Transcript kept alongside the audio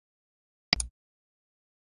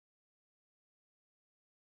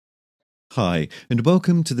Hi, and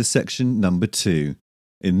welcome to the section number 2.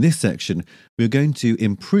 In this section, we're going to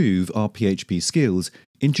improve our PHP skills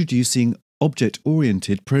introducing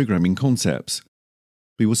object-oriented programming concepts.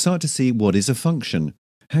 We will start to see what is a function,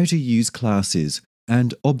 how to use classes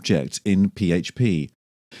and object in PHP,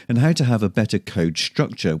 and how to have a better code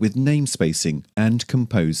structure with namespacing and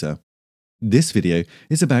composer. This video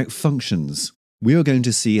is about functions. We are going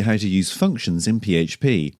to see how to use functions in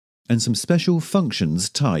PHP and some special functions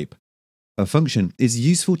type. A function is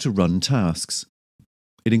useful to run tasks.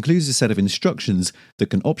 It includes a set of instructions that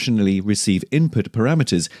can optionally receive input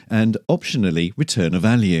parameters and optionally return a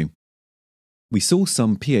value. We saw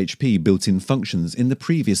some PHP built-in functions in the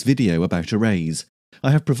previous video about arrays.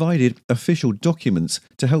 I have provided official documents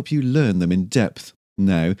to help you learn them in depth.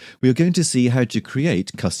 Now, we are going to see how to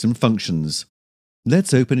create custom functions.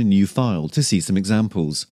 Let's open a new file to see some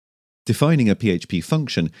examples. Defining a PHP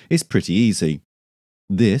function is pretty easy.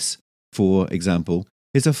 This, for example,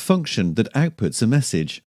 is a function that outputs a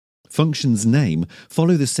message. Function's name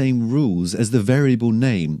follow the same rules as the variable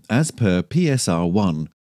name as per PSR1,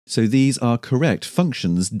 so these are correct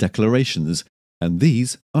functions declarations, and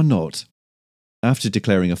these are not. After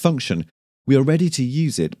declaring a function, we are ready to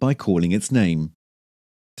use it by calling its name.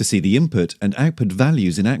 To see the input and output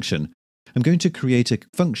values in action, I'm going to create a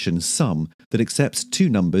function sum that accepts two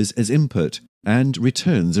numbers as input and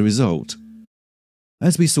returns a result.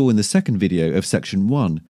 As we saw in the second video of section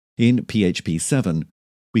 1, in PHP 7,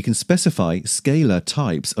 we can specify scalar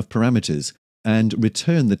types of parameters and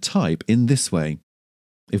return the type in this way.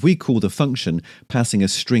 If we call the function passing a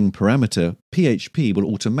string parameter, PHP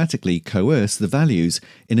will automatically coerce the values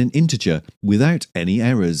in an integer without any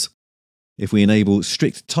errors. If we enable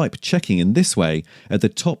strict type checking in this way at the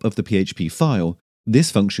top of the PHP file, this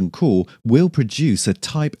function call will produce a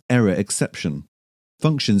type error exception.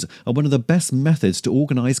 Functions are one of the best methods to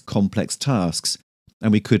organize complex tasks,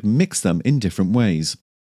 and we could mix them in different ways.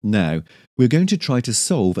 Now, we're going to try to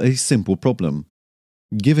solve a simple problem.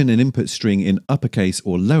 Given an input string in uppercase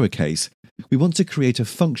or lowercase, we want to create a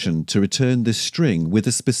function to return this string with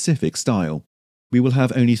a specific style. We will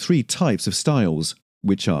have only three types of styles,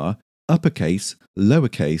 which are uppercase,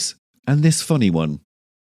 lowercase, and this funny one.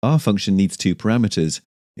 Our function needs two parameters,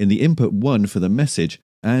 in the input one for the message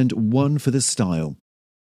and one for the style.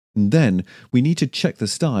 And then we need to check the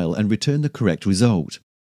style and return the correct result.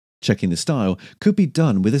 Checking the style could be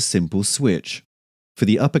done with a simple switch. For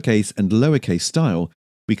the uppercase and lowercase style,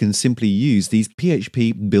 we can simply use these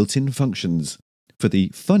PHP built-in functions. For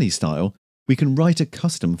the funny style, we can write a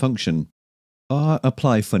custom function. Our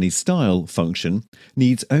applyFunnyStyle function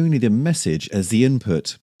needs only the message as the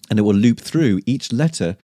input, and it will loop through each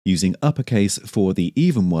letter using uppercase for the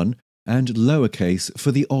even one and lowercase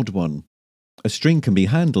for the odd one. A string can be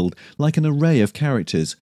handled like an array of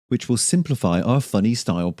characters, which will simplify our funny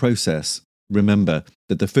style process. Remember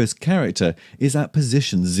that the first character is at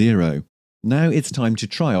position 0. Now it's time to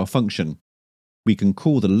try our function. We can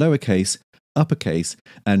call the lowercase, uppercase,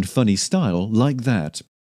 and funny style like that,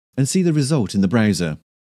 and see the result in the browser.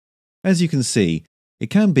 As you can see,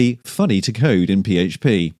 it can be funny to code in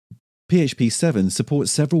PHP. PHP 7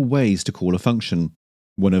 supports several ways to call a function.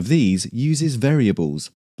 One of these uses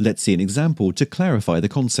variables. Let's see an example to clarify the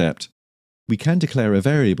concept. We can declare a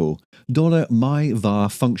variable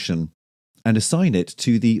 $myVar_function and assign it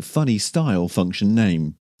to the funnyStyle function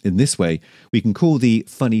name. In this way, we can call the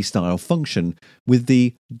funnyStyle function with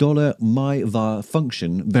the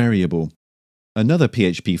 $myVar_function variable. Another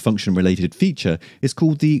PHP function-related feature is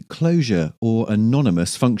called the closure or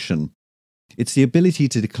anonymous function. It's the ability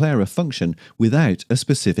to declare a function without a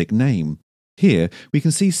specific name. Here, we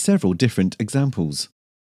can see several different examples.